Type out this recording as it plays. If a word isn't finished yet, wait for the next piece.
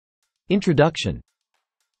Introduction.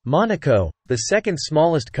 Monaco, the second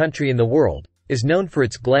smallest country in the world, is known for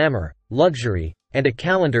its glamour, luxury, and a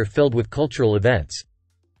calendar filled with cultural events.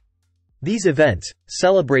 These events,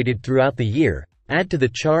 celebrated throughout the year, add to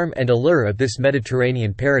the charm and allure of this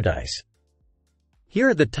Mediterranean paradise. Here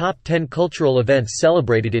are the top 10 cultural events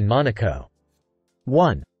celebrated in Monaco.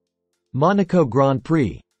 1. Monaco Grand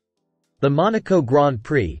Prix. The Monaco Grand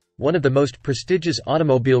Prix, one of the most prestigious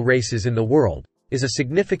automobile races in the world, is a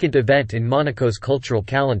significant event in Monaco's cultural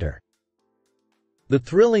calendar. The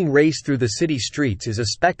thrilling race through the city streets is a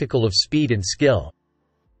spectacle of speed and skill.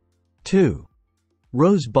 2.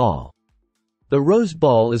 Rose Ball. The Rose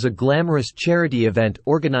Ball is a glamorous charity event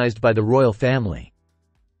organized by the royal family.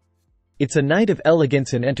 It's a night of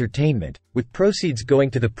elegance and entertainment, with proceeds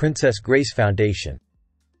going to the Princess Grace Foundation.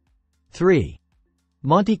 3.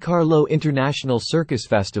 Monte Carlo International Circus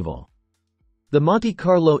Festival. The Monte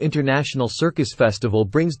Carlo International Circus Festival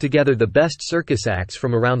brings together the best circus acts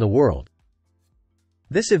from around the world.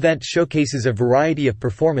 This event showcases a variety of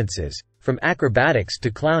performances, from acrobatics to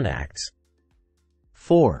clown acts.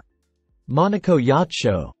 4. Monaco Yacht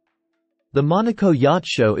Show. The Monaco Yacht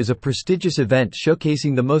Show is a prestigious event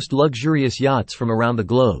showcasing the most luxurious yachts from around the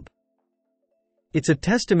globe. It's a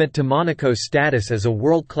testament to Monaco's status as a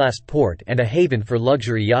world-class port and a haven for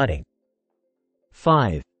luxury yachting.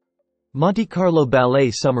 5. Monte Carlo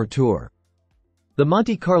Ballet Summer Tour. The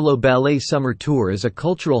Monte Carlo Ballet Summer Tour is a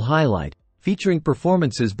cultural highlight, featuring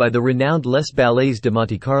performances by the renowned Les Ballets de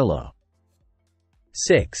Monte Carlo.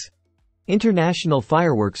 6. International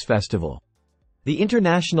Fireworks Festival. The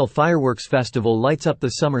International Fireworks Festival lights up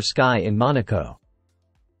the summer sky in Monaco.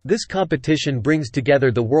 This competition brings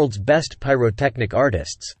together the world's best pyrotechnic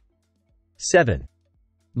artists. 7.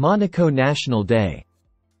 Monaco National Day.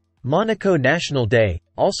 Monaco National Day,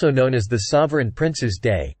 also known as the Sovereign Prince's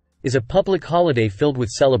Day, is a public holiday filled with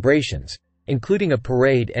celebrations, including a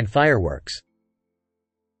parade and fireworks.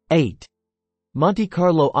 8. Monte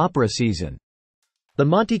Carlo Opera Season. The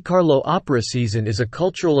Monte Carlo Opera Season is a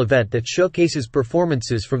cultural event that showcases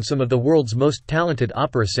performances from some of the world's most talented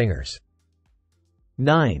opera singers.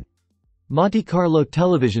 9. Monte Carlo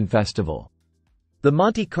Television Festival. The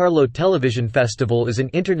Monte Carlo Television Festival is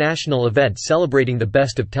an international event celebrating the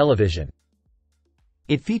best of television.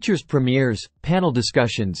 It features premieres, panel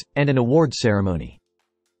discussions, and an awards ceremony.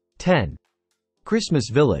 10.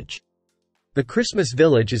 Christmas Village. The Christmas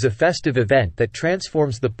Village is a festive event that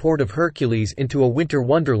transforms the Port of Hercules into a winter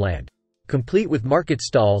wonderland, complete with market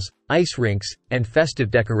stalls, ice rinks, and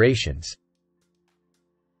festive decorations.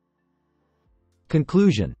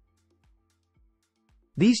 Conclusion.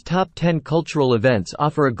 These top 10 cultural events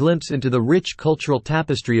offer a glimpse into the rich cultural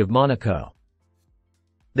tapestry of Monaco.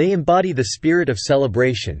 They embody the spirit of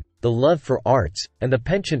celebration, the love for arts, and the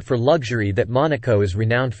penchant for luxury that Monaco is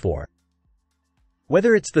renowned for.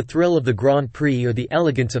 Whether it's the thrill of the Grand Prix or the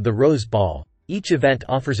elegance of the Rose Ball, each event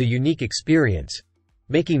offers a unique experience,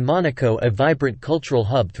 making Monaco a vibrant cultural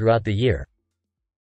hub throughout the year.